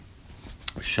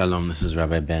Shalom, this is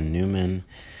Rabbi Ben Newman.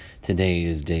 Today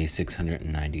is day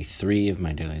 693 of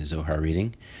my daily Zohar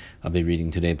reading. I'll be reading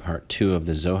today part 2 of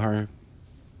the Zohar,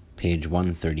 page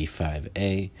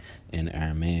 135a in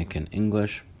Aramaic and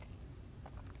English.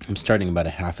 I'm starting about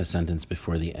a half a sentence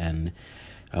before the end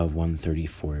of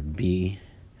 134b,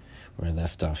 where I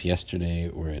left off yesterday,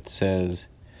 where it says,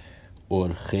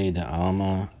 Orchei de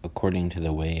Alma, according to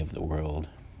the way of the world.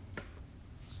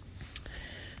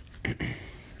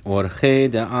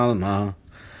 Orchei de Alma,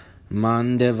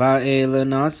 man deva'e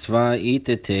lenasva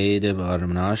itete debar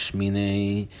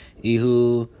mnashmine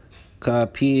ihu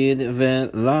kapid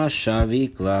ve'la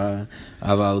shavikla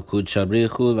aval kud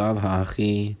shabrichu lav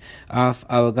hachi af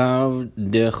al gav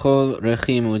dechol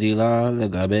rechimudila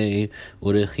legabe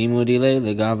urechimudile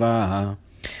legava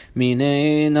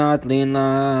mine natlin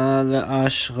la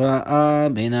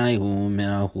le'ashra'a benayu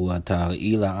me'ahu atar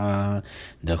ila'a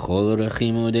dechol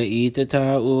rechimu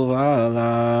de'iteta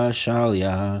uvala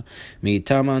shalya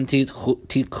mitaman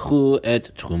tikhu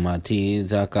et trumati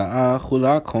zaka'a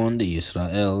chulakon de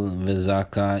Yisrael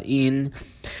v'zaka'in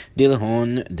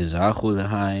dilhon dezachu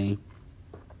lehai.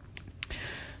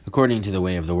 According to the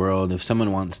way of the world, if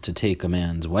someone wants to take a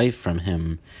man's wife from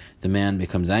him, the man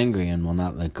becomes angry and will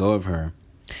not let go of her.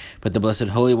 But the Blessed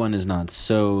Holy One is not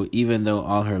so. Even though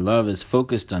all her love is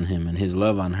focused on him and his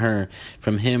love on her,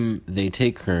 from him they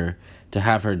take her to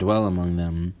have her dwell among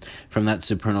them. From that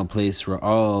supernal place where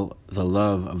all the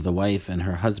love of the wife and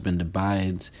her husband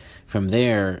abides, from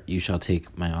there you shall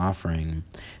take my offering.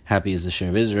 Happy is the share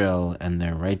of Israel and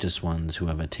their righteous ones who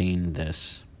have attained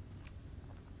this.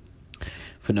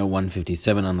 Footnote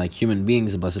 157, unlike human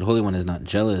beings, the Blessed Holy One is not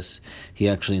jealous. He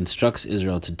actually instructs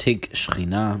Israel to take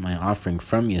Shekhinah, my offering,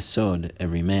 from Yesod,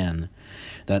 every man.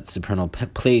 That supernal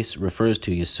place refers to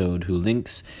Yesod, who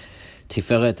links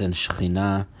Tiferet and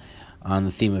Shekhinah. On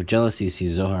the theme of jealousy, see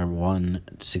Zohar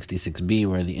 166b,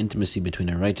 where the intimacy between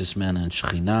a righteous man and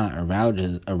Shekhinah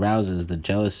arouses the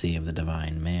jealousy of the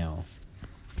divine male.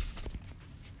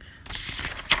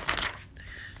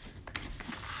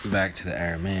 Back to the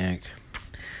Aramaic.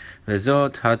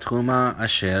 וזאת התרומה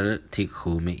אשר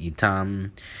תיקחו מאיתם,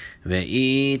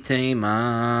 ואי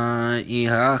תימה אי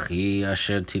הכי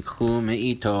אשר תיקחו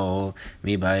מאיתו,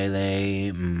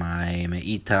 מבעלי מי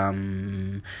מאיתם,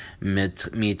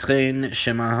 מתרן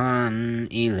שמהן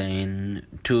אילן,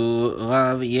 תו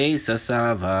רב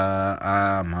יססבה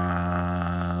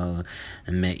אמר,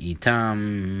 מאיתם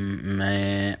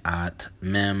מעט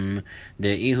מם,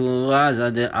 דאיהו רזה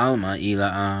דעלמא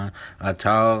אילאה,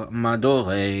 אתר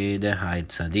מדורי דהי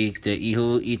צדיק,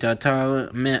 דאיהו איתתר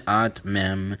מעט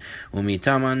מם,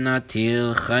 ומתמן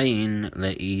נטיל חיין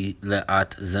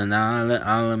לאט זנה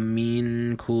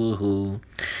לעלמין כולהו,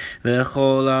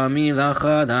 וכל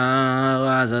המלאכה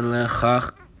רזה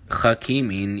לכך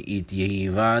חכימין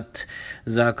איתיבת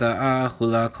זכאה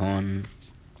חולקון.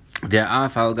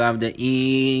 דאף על גב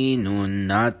דאינו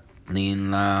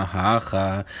נטלין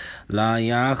להכה לא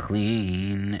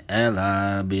יכלין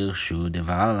אלא ברשו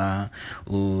דבלה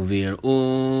וביראו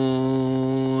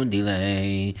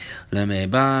דילי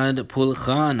למבד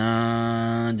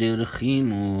פולחנה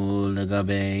דרחימו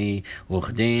לגבי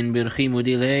וכדין ברחימו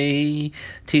דילי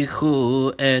תיקחו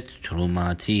את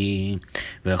תרומתי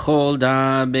וכל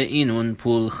דה באינון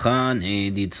פולחנה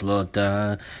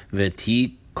דצלותה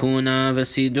ותיק כונה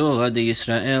וסידורה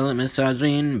דישראל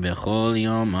מסדרין בכל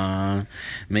יומה,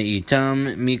 מאיתם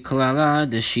מכללה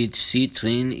דשית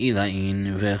סיטרין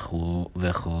אילאין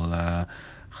וכל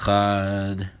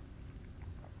אחד.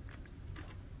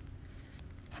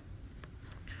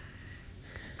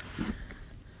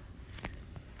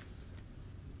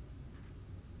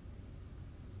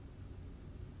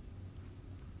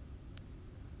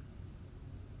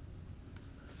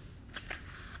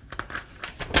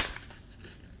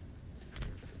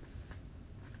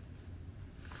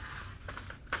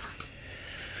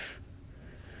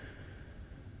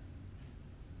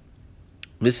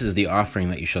 This is the offering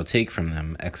that you shall take from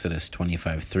them, Exodus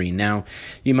 25:3. Now,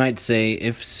 you might say,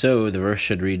 if so, the verse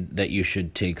should read that you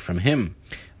should take from him.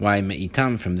 Why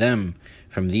me'itam, from them,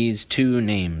 from these two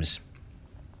names?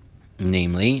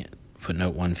 Namely,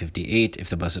 footnote 158, if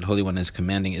the Blessed Holy One is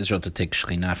commanding Israel to take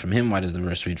Shekhinah from him, why does the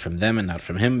verse read from them and not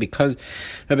from him? Because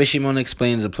Rabbi Shimon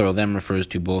explains the plural them refers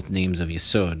to both names of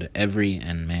Yesod, every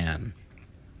and man.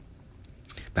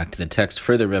 Back to the text.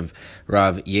 Further,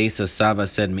 Rav Yesa Sava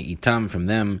said, Me'itam, from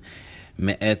them,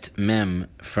 Me'et Mem,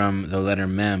 from the letter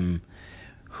Mem,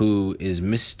 who is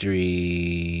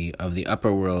mystery of the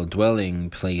upper world, dwelling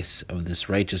place of this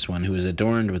righteous one, who is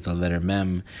adorned with the letter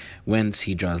Mem, whence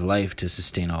he draws life to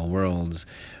sustain all worlds.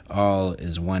 All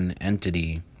is one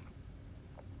entity.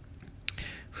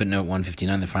 Footnote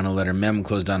 159, the final letter Mem,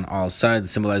 closed on all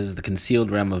sides, symbolizes the concealed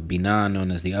realm of Binah,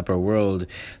 known as the upper world,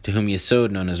 to whom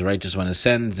Yesod, known as Righteous One,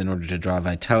 ascends in order to draw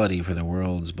vitality for the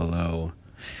worlds below.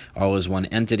 All as one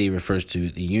entity refers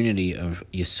to the unity of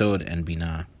Yesod and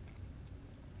Binah.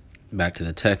 Back to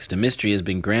the text. A mystery has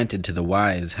been granted to the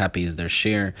wise, happy is their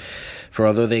share. For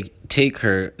although they take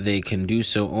her, they can do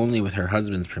so only with her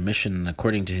husband's permission and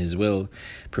according to his will,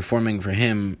 performing for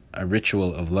him a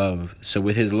ritual of love. So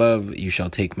with his love you shall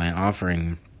take my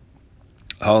offering.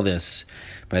 All this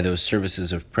by those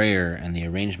services of prayer and the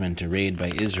arrangement arrayed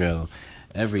by Israel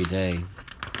every day.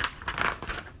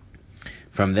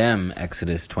 From them,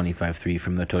 Exodus 25:3,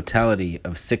 from the totality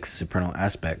of 6 supernal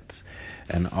aspects,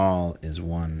 and all is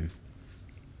one.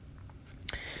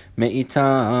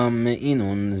 מאיתם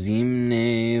מעינון זימנה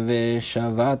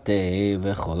ושבתה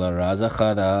וכל הרז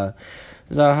החדה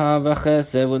זהב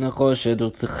וכסף ונחושת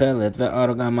ותכלת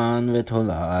וארגמן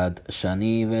ותולעת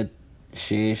שני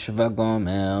ושש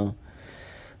וגומר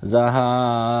זהב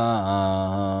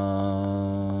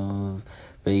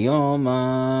ביום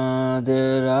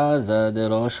דרזה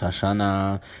דראש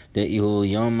השנה דאיהו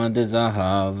יום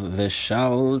דזהב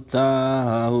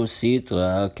ושאולתה הוא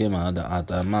סיטרה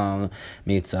כמדעת עמל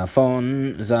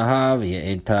מצפון זהב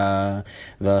יאתה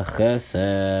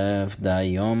וכסף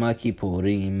דיום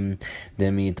הכיפורים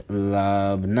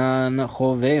דמתלבנן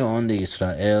חובהון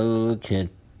לישראל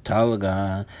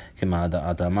כתלגה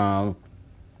כמדעת עמל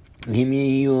אם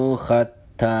יהיו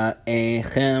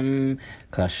חטאיכם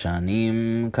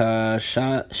כשנים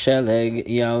כשלג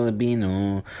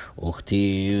ילבינו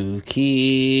וכתיב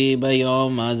כי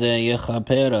ביום הזה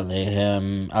יכפר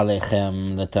עליכם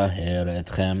לטהר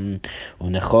אתכם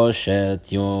ונחושת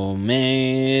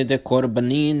יומי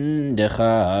דקורבנין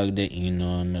דחג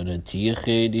דאינון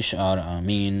רתיחי דשאר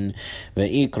אמין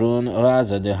ויקרון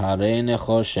רזה דהרי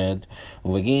נחושת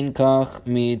ובגין כך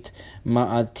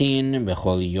מתמעטין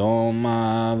בכל יום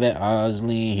ואז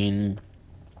ליהין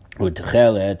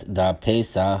ותכלת דה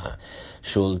פסח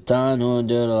שולטנו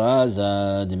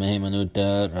דרזה דמהימנות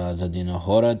דרזה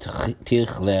דנהורה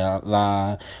תכלה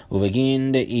לה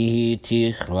ובגין דאי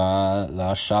תכלה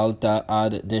לה שלטה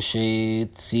עד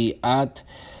דשציאת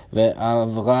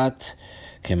ועברת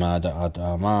כמה דעת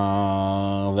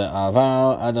אמר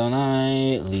ועבר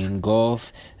אדוני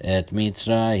לנגוף את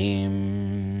מצרים.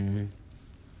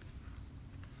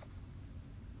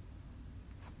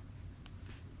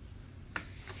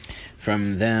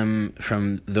 From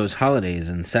those holidays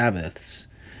and Sabbaths,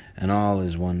 and all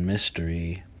is one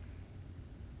mystery.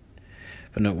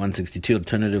 Footnote 162,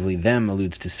 alternatively, them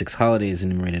alludes to 6 holidays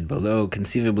enumerated below.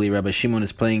 Conceivably, Rabbi Shimon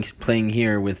is playing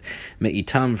here with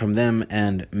me'itam from them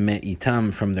and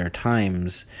me'itam from their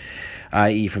times,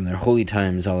 i.e. from their holy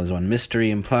times, all is one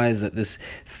mystery, implies that this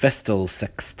festal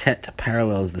sextet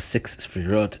parallels the 6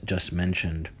 sefirot just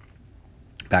mentioned.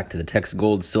 Back to the text,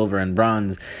 gold, silver, and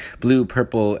bronze, blue,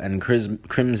 purple, and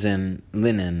crimson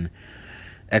linen.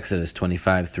 Exodus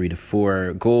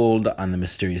 25:3-4. Gold on the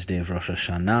mysterious day of Rosh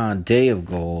Hashanah, day of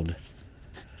gold.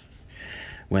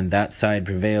 When that side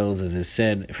prevails, as is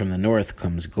said, from the north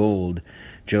comes gold.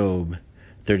 Job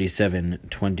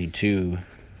 37:22.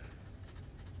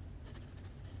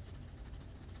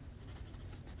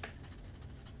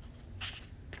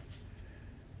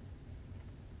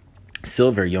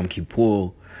 Silver, Yom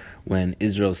Kippur, when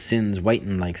Israel's sins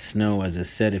whiten like snow, as is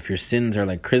said, if your sins are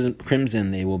like crimson,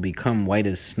 they will become white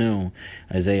as snow,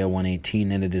 Isaiah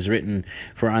 1:18, and it is written,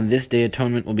 for on this day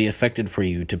atonement will be effected for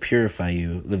you, to purify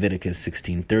you, Leviticus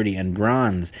 16:30, and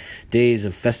bronze, days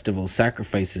of festival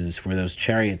sacrifices for those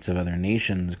chariots of other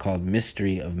nations, called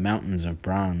mystery of mountains of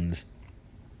bronze.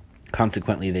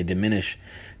 Consequently, they diminish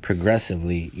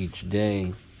progressively each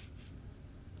day.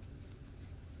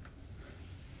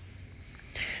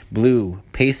 Blue,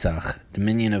 Pesach,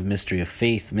 dominion of mystery of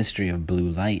faith, mystery of blue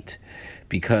light.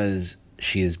 Because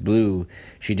she is blue,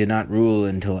 she did not rule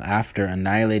until after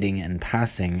annihilating and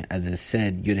passing, as is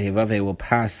said, Yud-Heh-Vav-Heh will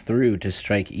pass through to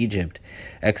strike Egypt.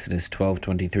 Exodus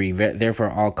 12:23.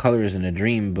 Therefore all colors in a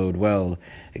dream bode well,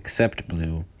 except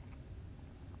blue.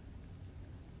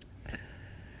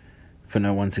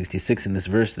 Footnote 166, in this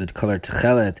verse, the color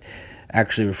Techelet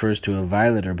actually refers to a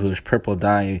violet or bluish-purple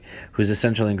dye whose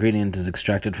essential ingredient is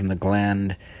extracted from the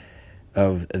gland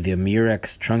of the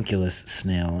Murex trunculus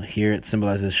snail. Here it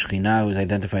symbolizes Shekhinah, who is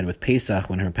identified with Pesach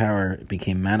when her power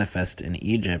became manifest in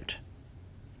Egypt.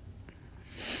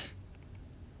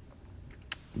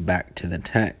 Back to the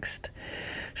text.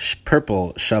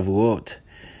 Purple, Shavuot,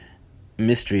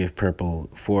 mystery of purple,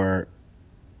 for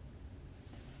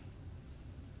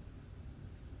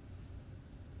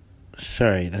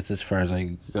sorry, that's as far as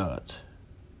I got.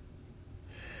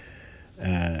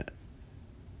 I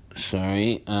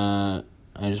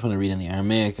just want to read in the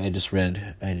Aramaic. I just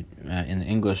read in the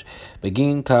English.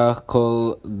 Begin kach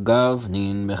kol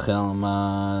gavnin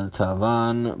bechelma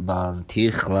tavan bar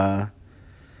tichla.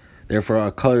 Therefore,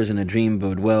 all colors in a dream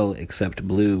bode well, except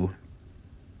blue.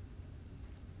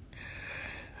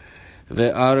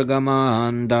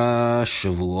 Ve'argaman da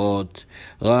shavuot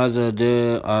raza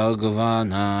de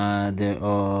argvana de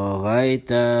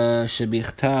oraita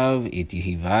shebichtav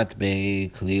itihivat be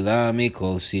klila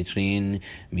mikol sitrin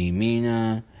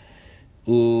mimina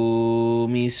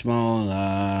umismola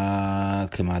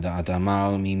kemada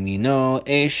atamal mimino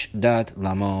esh dat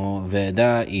lamo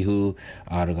veda ihu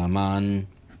argaman.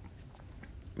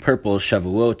 Purple,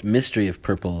 Shavuot, mystery of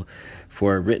purple.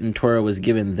 For written Torah was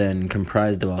given then,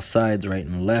 comprised of all sides, right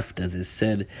and left, as is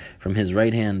said, from his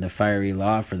right hand a fiery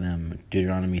law for them.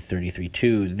 Deuteronomy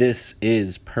 33:2. This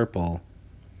is purple.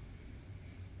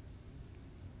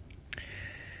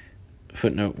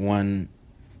 Footnote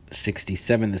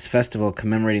 167. This festival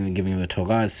commemorating the giving of the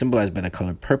Torah is symbolized by the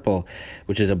color purple,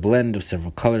 which is a blend of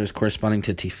several colors, corresponding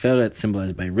to Tiferet,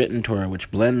 symbolized by written Torah, which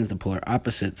blends the polar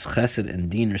opposites, Chesed and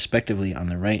Din, respectively, on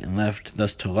the right and left.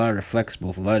 Thus, Torah reflects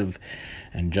both love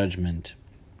and judgment.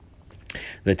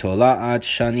 ותולעת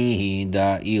שני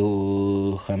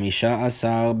דאיהו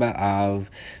 15 באב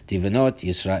תבנות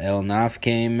ישראל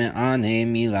נפקי מענה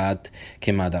מילת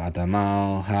כמדעת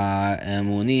עמל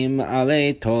האמונים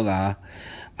עלי תולה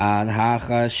עד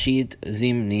החשית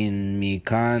זמנין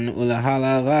מכאן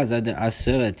ולהלה רזה ד10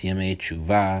 ימי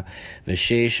תשובה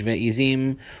 6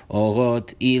 ועזים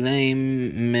אורות אילם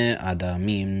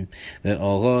מאדמים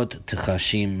ואורות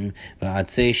תחשים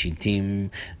ועצי שיטים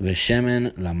ושמן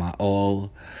למאור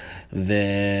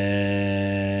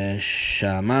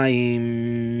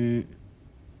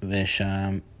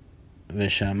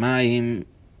ושמיים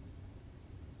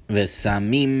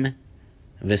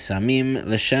ושמים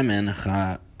לשמן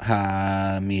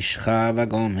המשחה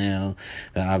וגומר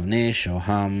ואבני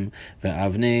שוהם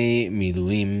ואבני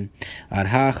מילואים עד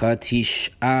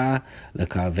תשעה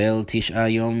לקבל 9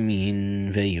 יומין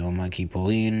ויום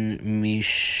הכיפורים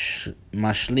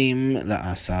משלים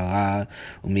ל10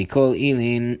 ומכל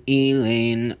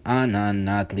אילין ענן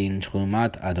נטלין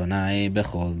תרומת אדוני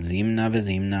בכל זמנה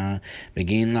וזמנה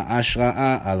בגין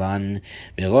להשראה עלן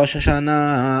בראש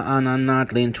השנה ענן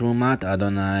נטלין תרומת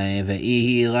אדוני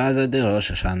ואיהי רזה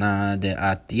דראש השנה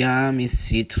דעתיה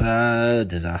מסיטרה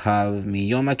דזהב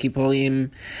מיום הכיפורים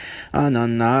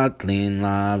ענן נטלין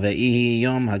לה ואיהי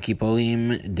יום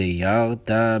הכיפורים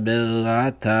דיירתה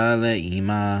בראתה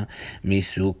לאמא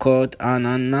מסוכות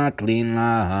ענן נטלין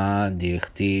לה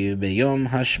דכתיב ביום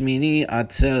השמיני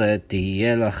עצרת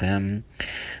תהיה לכם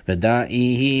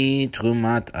ודאי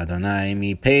תרומת אדוני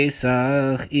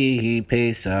מפסח יהי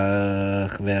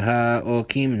פסח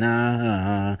והאוקימנה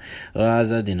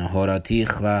רזה דנהורה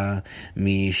תכלה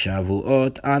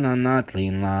משבועות ענן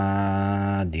נטלין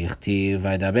לה דכתיב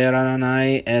וידבר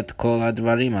אדוני את כל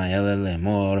הדברים האלה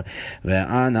לאמור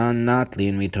וענן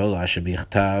נטלין מתורה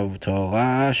שבכתב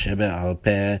תורה שבעל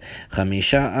פה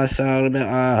 15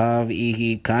 באב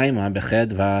יהי קיימה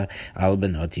בחדווה על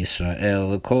בנות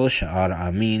ישראל כל שאר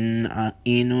עמין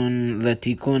אינון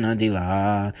לתיקון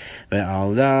הדילה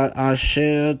ועל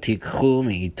אשר תיקחו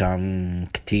מאיתם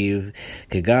כתיב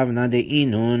כגבנה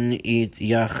דאינון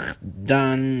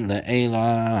יחדן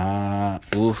לאלה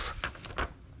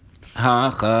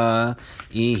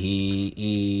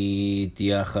היא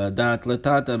יחדת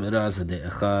לטאטה ברזה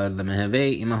דאחד למהווה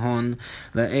אימהון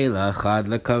לאלה אחד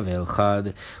לקבל חד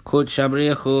קודש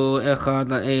בריחו אחד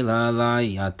לאלה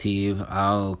ליטיב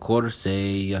על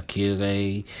קורסי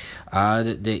יקירי עד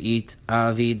דאית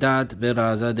אבידת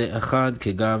ברזה דאחד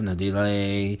כגבנה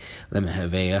דילי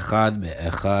למהווה אחד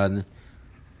באחד.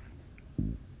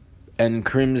 And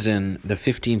crimson, the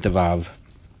 15th of Av,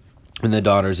 when the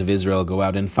daughters of Israel go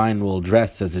out in fine wool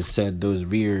dress, as is said, those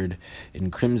reared in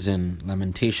crimson,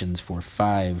 Lamentations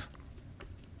 4:5.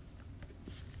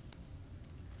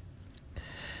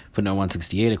 Footnote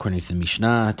 168, according to the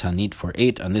Mishnah, Tanit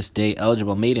 4:8, on this day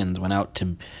eligible maidens went out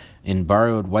in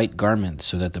borrowed white garments,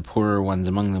 so that the poorer ones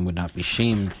among them would not be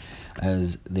shamed.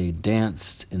 As they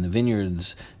danced in the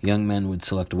vineyards, young men would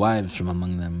select wives from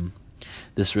among them.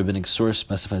 This rabbinic source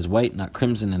specifies white, not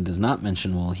crimson, and does not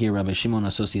mention wool. Here, Rabbi Shimon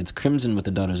associates crimson with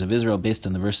the daughters of Israel based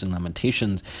on the verse in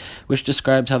Lamentations, which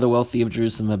describes how the wealthy of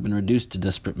Jerusalem have been reduced to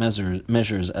desperate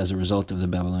measures as a result of the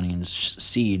Babylonian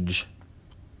siege.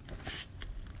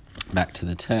 Back to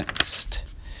the text.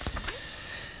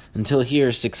 Until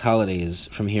here, 6 holidays.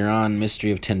 From here on, mystery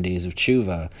of 10 days of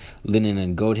tshuva, linen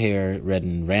and goat hair, red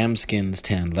and ram skins,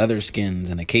 tanned leather skins,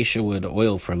 and acacia wood,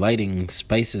 oil for lighting,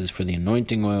 spices for the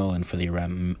anointing oil and for the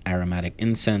aromatic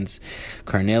incense,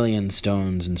 carnelian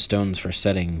stones and stones for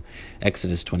setting.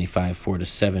 Exodus 25,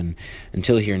 4-7.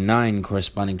 Until here, 9,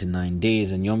 corresponding to 9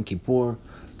 days, and Yom Kippur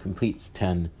completes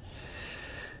 10.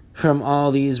 From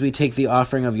all these we take the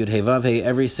offering of Yud-Heh-Vav-Heh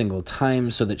every single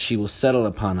time, so that she will settle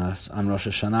upon us. On Rosh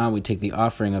Hashanah we take the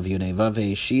offering of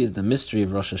Yud-Heh-Vav-Heh. She is the mystery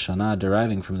of Rosh Hashanah,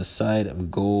 deriving from the side of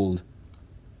gold.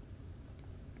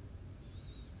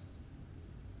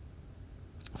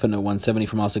 Footnote 170,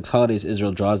 from all 6 holidays,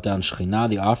 Israel draws down Shekhinah,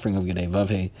 the offering of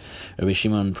Yud-Heh-Vav-Heh. Rabbi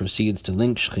Shimon proceeds to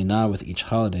link Shekhinah with each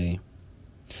holiday.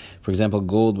 For example,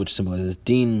 gold, which symbolizes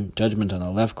Din, judgment on the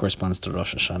left, corresponds to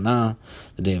Rosh Hashanah,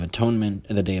 the Day of Atonement,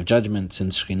 the Day of Judgment.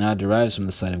 Since Shekhinah derives from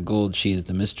the side of gold, she is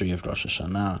the mystery of Rosh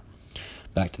Hashanah.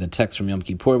 Back to the text from Yom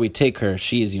Kippur, we take her.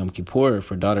 She is Yom Kippur,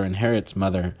 for daughter inherits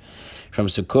mother. From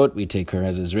Sukkot, we take her,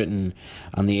 as is written,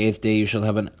 on the 8th day you shall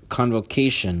have a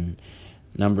convocation.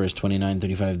 Numbers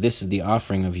 29:35. This is the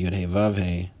offering of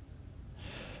Yud-Heh-Vav-Heh.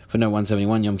 Footnote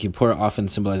 171, Yom Kippur often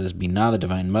symbolizes Binah, the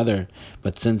Divine Mother,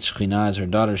 but since Shekhinah is her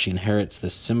daughter, she inherits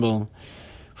this symbol.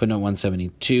 Footnote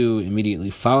 172, immediately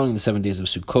following the 7 days of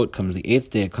Sukkot comes the 8th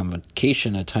day of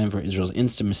convocation, a time for Israel's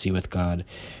intimacy with God.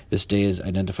 This day is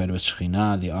identified with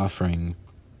Shekhinah, the offering.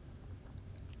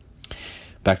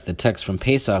 Back to the text from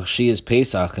Pesach, she is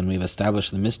Pesach, and we've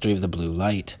established the mystery of the blue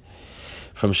light.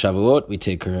 From Shavuot, we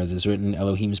take her, as is written,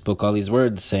 Elohim spoke all these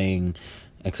words, saying,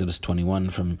 Exodus 21,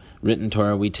 from written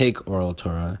Torah we take oral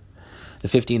Torah. The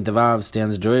 15th of Av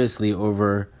stands joyously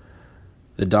over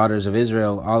the daughters of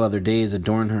Israel. All other days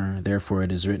adorn her. Therefore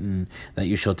it is written that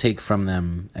you shall take from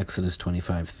them. Exodus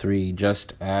 25:3.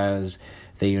 Just as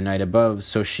they unite above,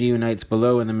 so she unites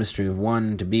below in the mystery of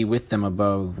one, to be with them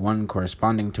above, one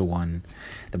corresponding to one.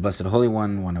 The Blessed Holy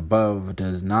One, one above,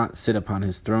 does not sit upon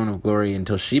his throne of glory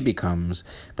until she becomes,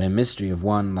 by a mystery of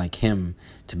one like him,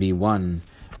 to be one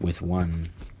with one.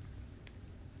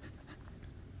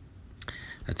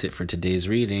 That's it for today's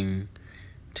reading.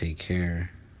 Take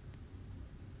care.